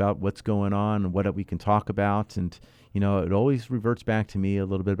looking about what's going on and what we can talk about. And, it always reverts back to me a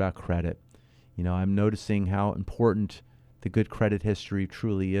little bit about credit. I'm noticing how important the good credit history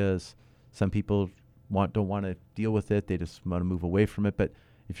truly is. Some people don't want to deal with it. They just want to move away from it. But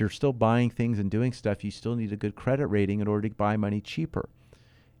if you're still buying things and doing stuff, you still need a good credit rating in order to buy money cheaper.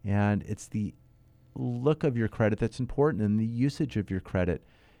 And it's the look of your credit that's important and the usage of your credit.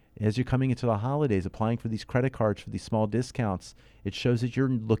 As you're coming into the holidays, applying for these credit cards for these small discounts, it shows that you're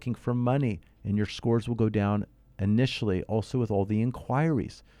looking for money and your scores will go down initially, also with all the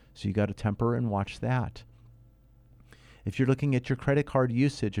inquiries. So you got to temper and watch that. If you're looking at your credit card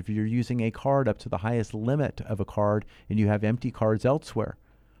usage, if you're using a card up to the highest limit of a card and you have empty cards elsewhere,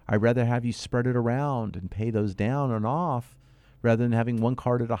 I'd rather have you spread it around and pay those down and off rather than having one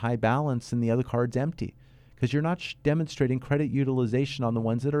card at a high balance and the other card's empty. Because you're not demonstrating credit utilization on the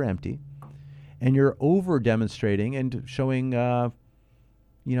ones that are empty, and you're over demonstrating and showing,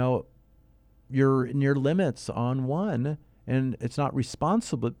 your near limits on one, and it's not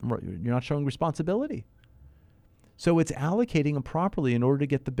responsible. You're not showing responsibility. So it's allocating them properly in order to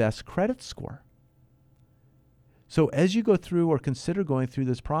get the best credit score. So as you go through or consider going through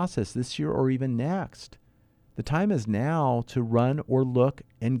this process this year or even next, the time is now to run or look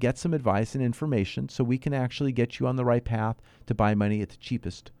and get some advice and information so we can actually get you on the right path to buy money at the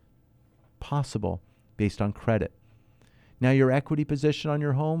cheapest possible based on credit. Now, your equity position on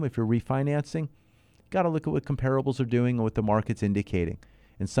your home, if you're refinancing, got to look at what comparables are doing and what the market's indicating.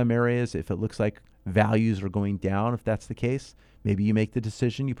 In some areas, if it looks like values are going down, if that's the case, maybe you make the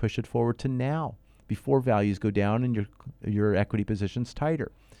decision, you push it forward to now before values go down and your equity position's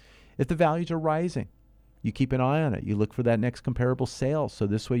tighter. If the values are rising, you keep an eye on it. You look for that next comparable sale. So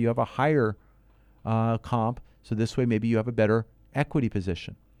this way you have a higher comp. So this way maybe you have a better equity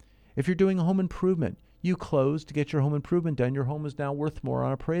position. If you're doing a home improvement, you close to get your home improvement done. Your home is now worth more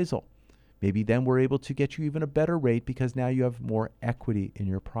on appraisal. Maybe then we're able to get you even a better rate because now you have more equity in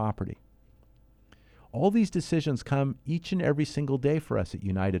your property. All these decisions come each and every single day for us at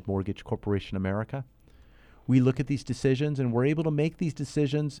United Mortgage Corporation America. We look at these decisions and we're able to make these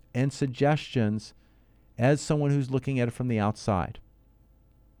decisions and suggestions as someone who's looking at it from the outside.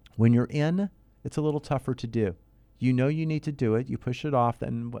 When you're in, it's a little tougher to do. You know you need to do it. You push it off,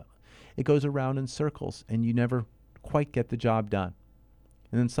 and it goes around in circles, and you never quite get the job done.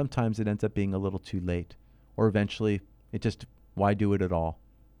 And then sometimes it ends up being a little too late, or eventually it just, why do it at all?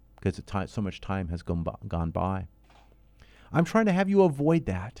 Because so much time has gone by. I'm trying to have you avoid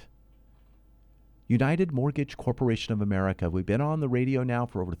that. United Mortgage Corporation of America. We've been on the radio now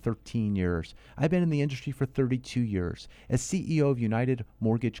for over 13 years. I've been in the industry for 32 years. As CEO of United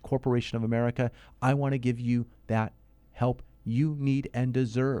Mortgage Corporation of America, I want to give you that help you need and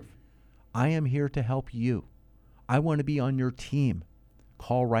deserve. I am here to help you. I want to be on your team.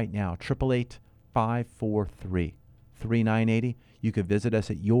 Call right now, 888-543-3980. You can visit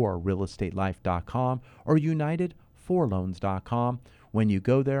us at yourrealestatelife.com or unitedforloans.com. When you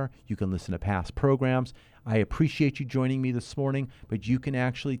go there, you can listen to past programs. I appreciate you joining me this morning, but you can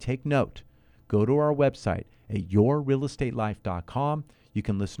actually take note. Go to our website at yourrealestatelife.com. You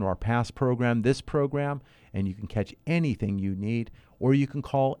can listen to our past program, this program, and you can catch anything you need, or you can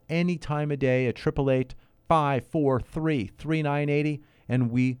call any time of day at 888-543-3980, and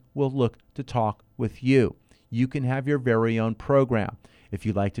we will look to talk with you. You can have your very own program. If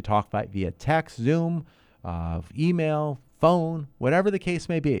you'd like to talk via text, Zoom, email, phone, whatever the case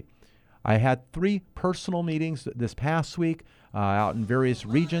may be. I had 3 personal meetings this past week out in various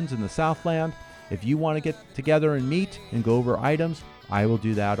regions in the Southland. If you want to get together and meet and go over items, I will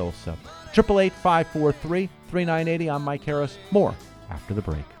do that also. 888-543-3980. I'm Mike Harris. More after the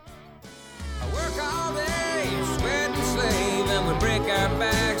break. I work all day, sweat and slave, and we break our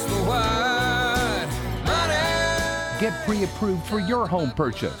backs for what? Money! Get pre-approved for your home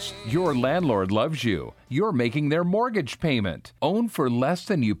purchase. Your landlord loves you. You're making their mortgage payment. Own for less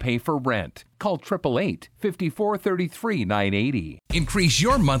than you pay for rent. Call 888-5433-980. Increase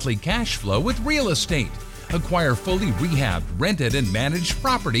your monthly cash flow with real estate. Acquire fully rehabbed, rented, and managed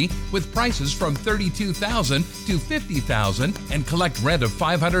property with prices from $32,000 to $50,000 and collect rent of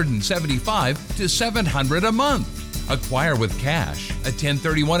 $575 to $700 a month. Acquire with cash, a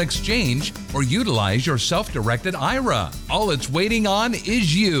 1031 exchange, or utilize your self-directed IRA. All it's waiting on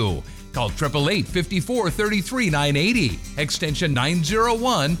is you. Call 888-5433-980, extension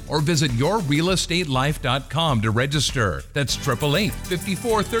 901, or visit yourrealestatelife.com to register. That's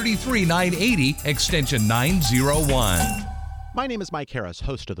 888-5433-980, extension 901. My name is Mike Harris,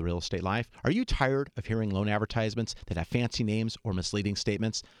 host of The Real Estate Life. Are you tired of hearing loan advertisements that have fancy names or misleading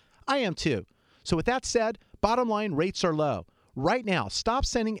statements? I am too. So with that said, bottom line, rates are low. Right now, stop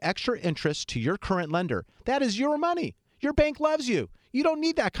sending extra interest to your current lender. That is your money. Your bank loves you. You don't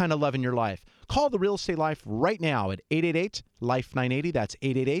need that kind of love in your life. Call The Real Estate Life right now at 888-LIFE-980. That's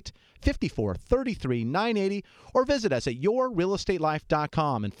 888-5433-980. Or visit us at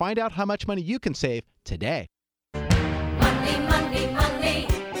yourrealestatelife.com and find out how much money you can save today. Money, money, money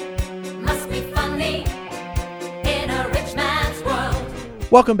must be funny in a rich man's world.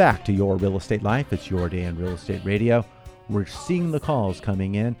 Welcome back to Your Real Estate Life. It's your day in real estate radio. We're seeing the calls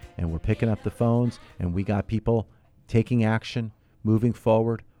coming in, and we're picking up the phones, and we got people taking action, moving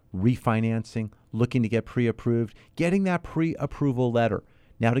forward, refinancing, looking to get pre-approved, getting that pre-approval letter.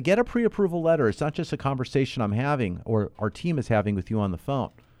 Now, to get a pre-approval letter, it's not just a conversation I'm having or our team is having with you on the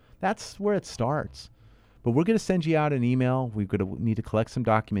phone. That's where it starts. But we're going to send you out an email. We're going to need to collect some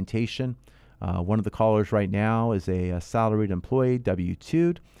documentation. One of the callers right now is a salaried employee,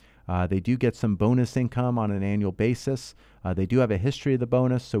 W-2'd. They do get some bonus income on an annual basis. They do have a history of the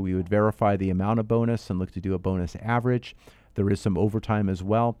bonus, so we would verify the amount of bonus and look to do a bonus average. There is some overtime as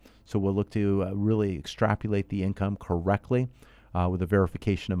well, so we'll look to really extrapolate the income correctly with a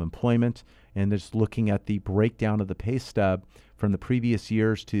verification of employment, and just looking at the breakdown of the pay stub from the previous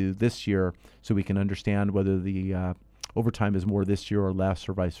years to this year so we can understand whether the overtime is more this year or less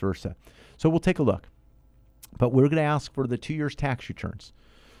or vice versa. So we'll take a look. But we're going to ask for the 2 years tax returns.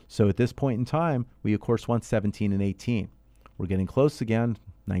 So at this point in time, we of course want 17 and 18. We're getting close again.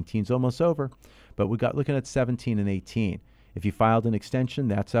 19's almost over, but we got looking at 17 and 18. If you filed an extension,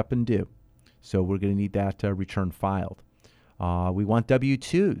 that's up and due. So we're going to need that return filed. We want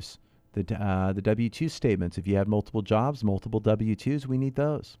W-2s, the W-2 statements. If you had multiple jobs, multiple W-2s, we need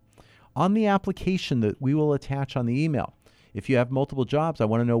those. On the application that we will attach on the email, if you have multiple jobs, I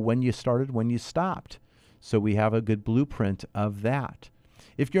want to know when you started, when you stopped. So we have a good blueprint of that.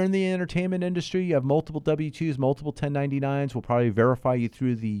 If you're in the entertainment industry, you have multiple W-2s, multiple 1099s. We'll probably verify you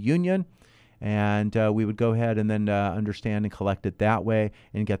through the union, and we would go ahead and then understand and collect it that way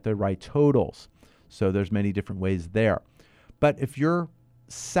and get the right totals. So there's many different ways there. But if you're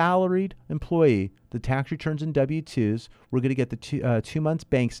salaried employee, the tax returns and W-2s, we're going to get the 2 months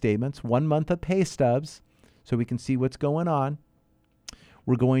bank statements, 1 month of pay stubs, so we can see what's going on.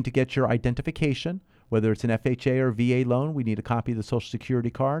 We're going to get your identification. Whether it's an FHA or VA loan, we need a copy of the Social Security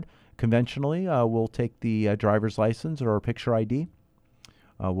card. Conventionally, we'll take the driver's license or a picture ID.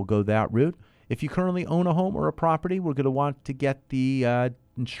 We'll go that route. If you currently own a home or a property, we're going to want to get the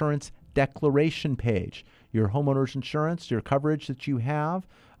insurance declaration page, your homeowner's insurance, your coverage that you have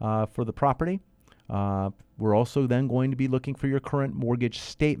for the property. We're also then going to be looking for your current mortgage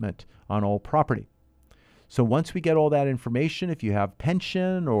statement on all property. So once we get all that information, if you have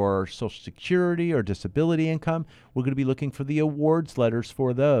pension or Social Security or disability income, we're going to be looking for the awards letters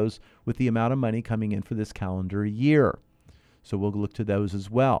for those with the amount of money coming in for this calendar year. So we'll look to those as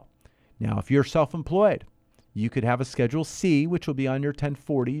well. Now, if you're self-employed, you could have a Schedule C, which will be on your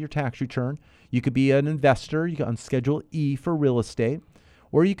 1040, your tax return. You could be an investor on Schedule E for real estate.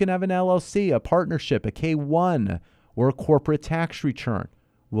 Or you can have an LLC, a partnership, a K-1, or a corporate tax return.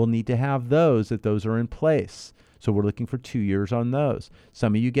 We'll need to have those if those are in place. So we're looking for 2 years on those.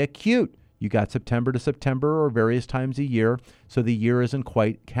 Some of you get cute. You got September to September or various times a year. So the year isn't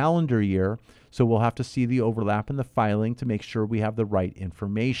quite calendar year. So we'll have to see the overlap in the filing to make sure we have the right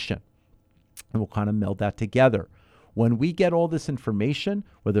information. And we'll kind of meld that together. When we get all this information,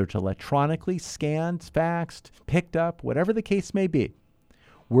 whether it's electronically, scanned, faxed, picked up, whatever the case may be,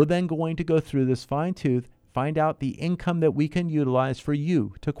 we're then going to go through this fine-tooth, find out the income that we can utilize for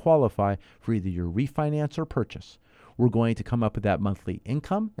you to qualify for either your refinance or purchase. We're going to come up with that monthly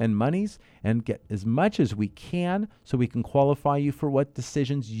income and monies and get as much as we can so we can qualify you for what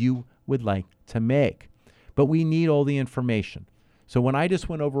decisions you would like to make. But we need all the information. So when I just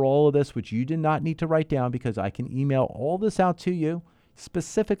went over all of this, which you did not need to write down because I can email all this out to you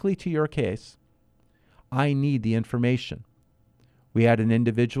specifically to your case, I need the information. We had an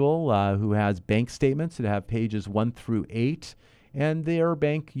individual who has bank statements that have pages 1 through 8, and their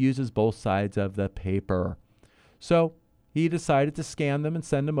bank uses both sides of the paper. So he decided to scan them and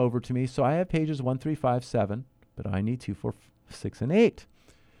send them over to me. So I have pages 1, 3, 5, 7, but I need 2, 4, 6, and 8.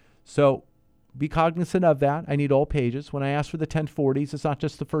 So be cognizant of that. I need all pages. When I ask for the 1040s, it's not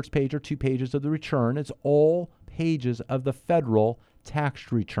just the first page or 2 pages of the return. It's all pages of the federal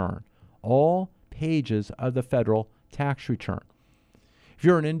tax return. All pages of the federal tax return. If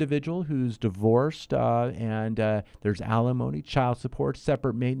you're an individual who's divorced and there's alimony, child support,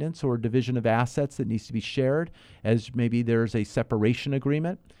 separate maintenance, or division of assets that needs to be shared, as maybe there's a separation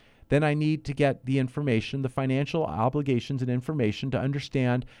agreement, then I need to get the information, the financial obligations and information to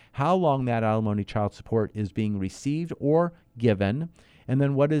understand how long that alimony, child support is being received or given, and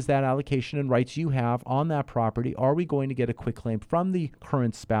then what is that allocation and rights you have on that property. Are we going to get a quitclaim from the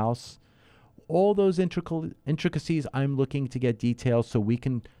current spouse? All those intricacies, I'm looking to get details so we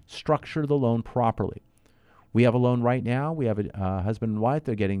can structure the loan properly. We have a loan right now. We have a husband and wife.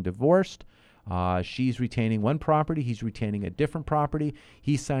 They're getting divorced. She's retaining one property. He's retaining a different property.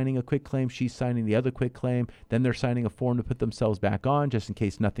 He's signing a quitclaim. She's signing the other quitclaim. Then they're signing a form to put themselves back on just in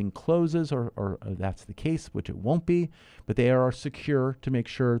case nothing closes or that's the case, which it won't be. But they are secure to make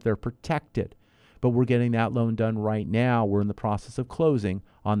sure they're protected. But we're getting that loan done right now. We're in the process of closing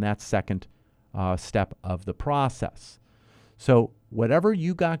on that second step of the process. So whatever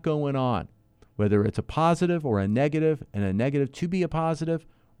you got going on, whether it's a positive or a negative and a negative to be a positive,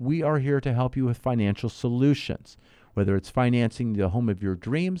 we are here to help you with financial solutions. Whether it's financing the home of your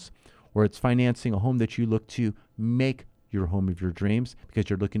dreams or it's financing a home that you look to make your home of your dreams because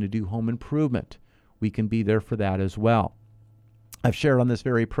you're looking to do home improvement, we can be there for that as well. I've shared on this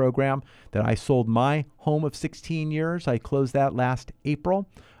very program that I sold my home of 16 years. I closed that last April.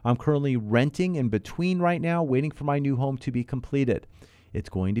 I'm currently renting in between right now, waiting for my new home to be completed. It's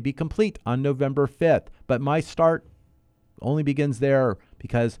going to be complete on November 5th, but my start only begins there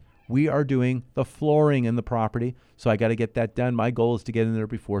because we are doing the flooring in the property. So I got to get that done. My goal is to get in there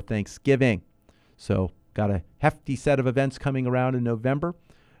before Thanksgiving. So got a hefty set of events coming around in November,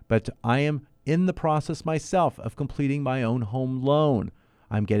 but I am in the process myself of completing my own home loan.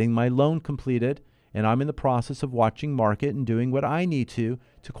 I'm getting my loan completed, and I'm in the process of watching market and doing what I need to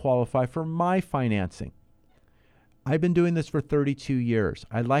qualify for my financing. I've been doing this for 32 years.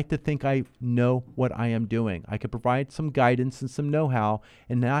 I like to think I know what I am doing. I could provide some guidance and some know-how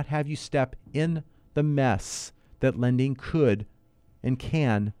and not have you step in the mess that lending could and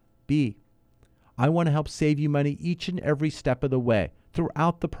can be. I want to help save you money each and every step of the way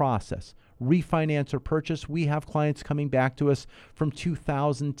throughout the process. Refinance or purchase, we have clients coming back to us from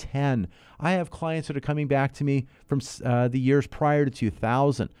 2010. I have clients that are coming back to me from the years prior to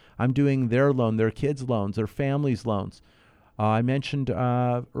 2000. I'm doing their loan, their kids' loans, their families' loans. I mentioned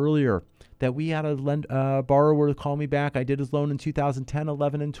earlier that we had a borrower call me back. I did his loan in 2010,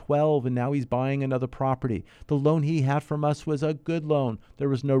 11, and 12, and now he's buying another property. The loan he had from us was a good loan. There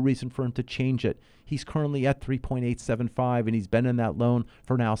was no reason for him to change it. He's currently at 3.875, and he's been in that loan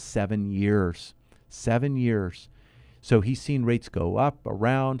for now 7 years. 7 years. So he's seen rates go up,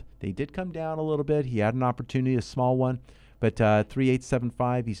 around. They did come down a little bit. He had an opportunity, a small one, but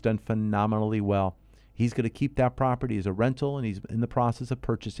 3.875, he's done phenomenally well. He's going to keep that property as a rental, and he's in the process of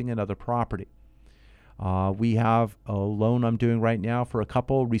purchasing another property. We have a loan I'm doing right now for a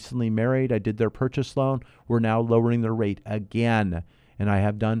couple recently married. I did their purchase loan. We're now lowering their rate again. And I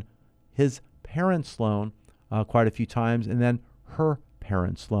have done his parents' loan quite a few times, and then her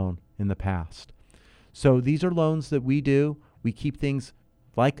parents' loan in the past. So these are loans that we do. We keep things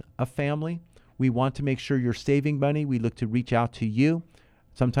like a family. We want to make sure you're saving money. We look to reach out to you.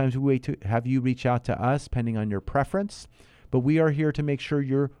 Sometimes we wait to have you reach out to us, depending on your preference. But we are here to make sure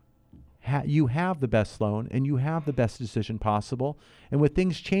you have the best loan and you have the best decision possible. And with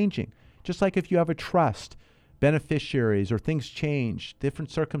things changing, just like if you have a trust, beneficiaries or things change,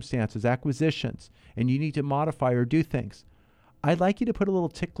 different circumstances, acquisitions, and you need to modify or do things, I'd like you to put a little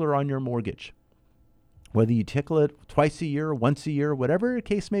tickler on your mortgage. Whether you tickle it twice a year, once a year, whatever the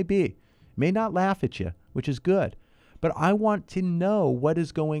case may be. It may not laugh at you, which is good. But I want to know what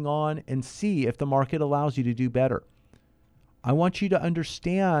is going on and see if the market allows you to do better. I want you to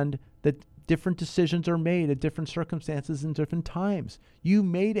understand that different decisions are made at different circumstances and different times. You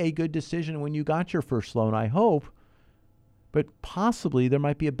made a good decision when you got your first loan, I hope, but possibly there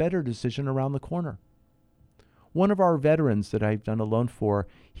might be a better decision around the corner. One of our veterans that I've done a loan for,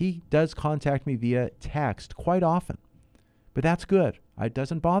 he does contact me via text quite often, but that's good. It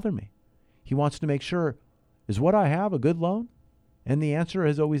doesn't bother me. He wants to make sure, is what I have a good loan? And the answer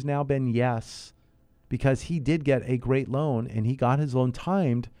has always now been yes, because he did get a great loan and he got his loan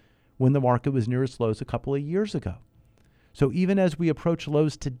timed when the market was near its lows a couple of years ago. So even as we approach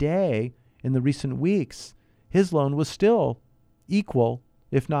lows today in the recent weeks, his loan was still equal,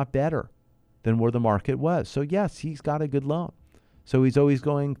 if not better, than where the market was. So yes, he's got a good loan. So he's always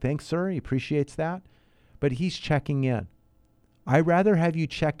going, thanks, sir. He appreciates that. But he's checking in. I'd rather have you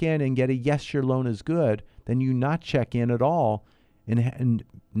check in and get a yes, your loan is good, than you not check in at all and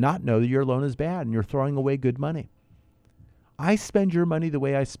not know that your loan is bad and you're throwing away good money. I spend your money the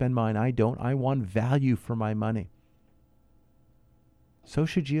way I spend mine. I don't. I want value for my money. So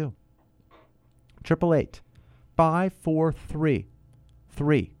should you.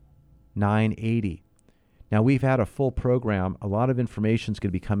 888-543-3980. Now, we've had a full program. A lot of information is going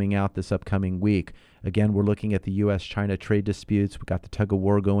to be coming out this upcoming week. Again, we're looking at the U.S.-China trade disputes. We've got the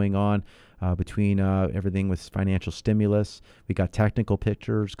tug-of-war going on between everything with financial stimulus. We got technical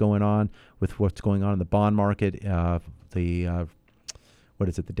pictures going on with what's going on in the bond market, the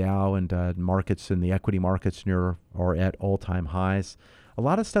Dow and markets and the equity markets near or at all-time highs. A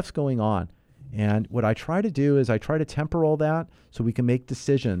lot of stuff's going on. And what I try to do is I try to temper all that so we can make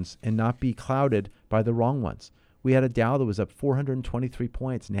decisions and not be clouded by the wrong ones. We had a Dow that was up 423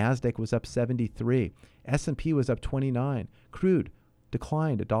 points. NASDAQ was up 73. S&P was up 29. Crude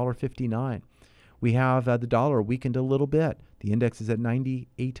declined $1.59. We have the dollar weakened a little bit. The index is at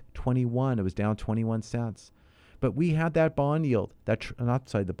 98.21. It was down 21 cents. But we had that bond yield, the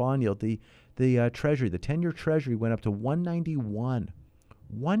Treasury, the 10-year Treasury went up to 191.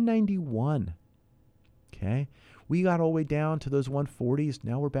 191. Okay. We got all the way down to those 140s.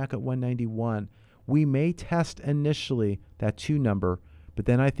 Now we're back at 191. We may test initially that 2 number, but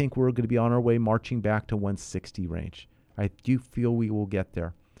then I think we're going to be on our way marching back to 160 range. I do feel we will get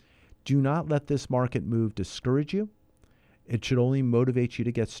there. Do not let this market move discourage you. It should only motivate you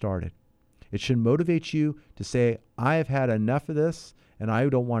to get started. It should motivate you to say, I have had enough of this and I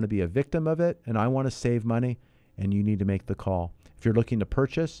don't want to be a victim of it and I want to save money, and you need to make the call. If you're looking to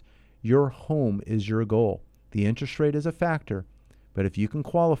purchase, your home is your goal. The interest rate is a factor, but if you can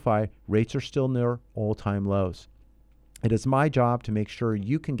qualify, rates are still near all-time lows. It is my job to make sure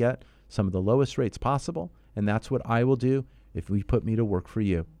you can get some of the lowest rates possible, and that's what I will do if we put me to work for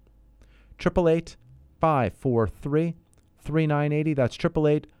you. 888-543-3980. That's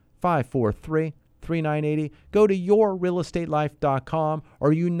 888-543-3980. Go to yourrealestatelife.com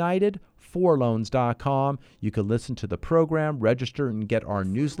or unitedforloans.com. You can listen to the program, register, and get our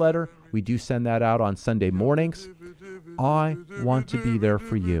newsletter. We do send that out on Sunday mornings. I want to be there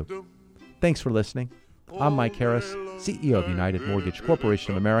for you. Thanks for listening. I'm Mike Harris, CEO of United Mortgage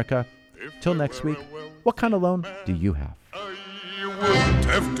Corporation of America. Till next week, what kind of loan do you have?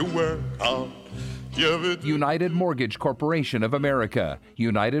 Have to work hard. United Mortgage Corporation of America,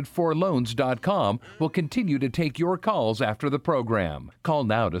 UnitedForLoans.com will continue to take your calls after the program. Call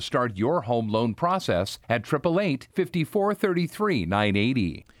now to start your home loan process at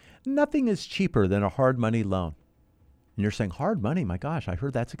 888-5433-980. Nothing is cheaper than a hard money loan. And you're saying, hard money? My gosh, I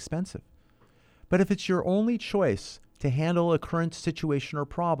heard that's expensive. But if it's your only choice to handle a current situation or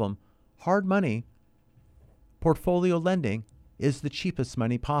problem, hard money, portfolio lending, is the cheapest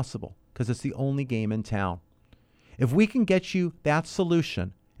money possible because it's the only game in town. If we can get you that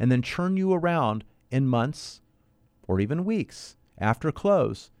solution and then turn you around in months or even weeks after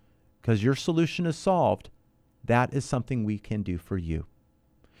close because your solution is solved, that is something we can do for you.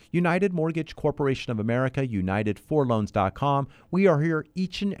 United Mortgage Corporation of America, UnitedForLoans.com. We are here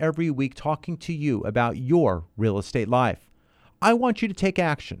each and every week talking to you about your real estate life. I want you to take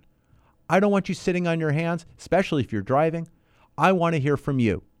action. I don't want you sitting on your hands, especially if you're driving. I want to hear from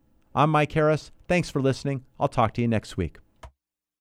you. I'm Mike Harris. Thanks for listening. I'll talk to you next week.